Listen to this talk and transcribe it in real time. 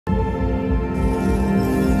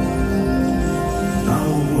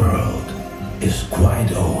is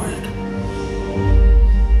quite old.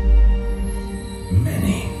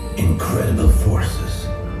 Many incredible forces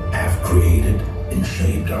have created and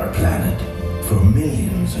shaped our planet for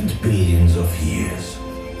millions and billions of years.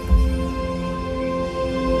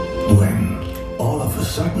 When, all of a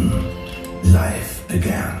sudden, life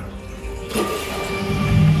began.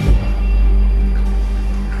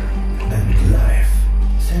 And life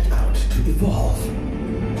set out to evolve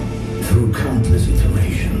through countless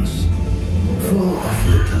iterations, full of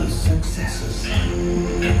little successes,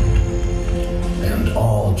 and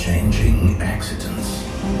all changing accidents.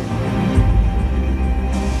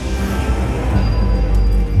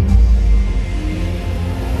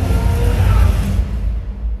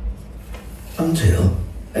 Until,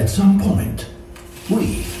 at some point,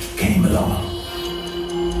 we came along.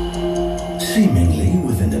 Seemingly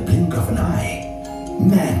within the blink of an eye,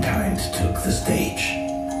 mankind took the stage.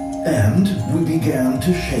 And we began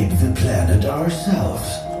to shape the planet ourselves,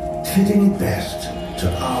 fitting it best to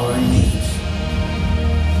our needs.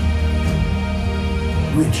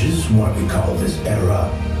 Which is what we call this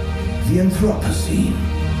era the Anthropocene,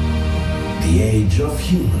 the age of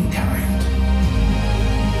humankind.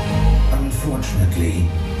 Unfortunately,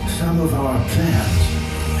 some of our plans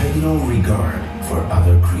had no regard for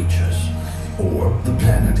other creatures or the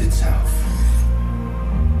planet itself.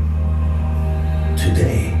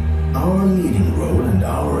 Today, our leading role and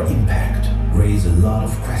our impact raise a lot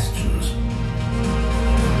of questions.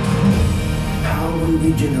 How will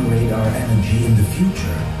we generate our energy in the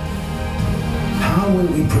future? How will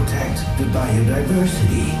we protect the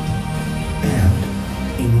biodiversity? And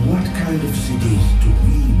in what kind of cities do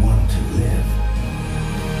we want to live?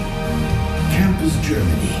 Campus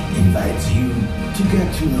Germany invites you to get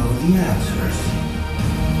to know the answers.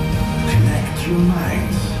 Connect your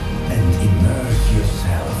minds and immerse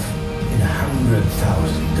yourself in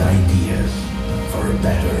 100,000 ideas for a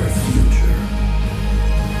better future.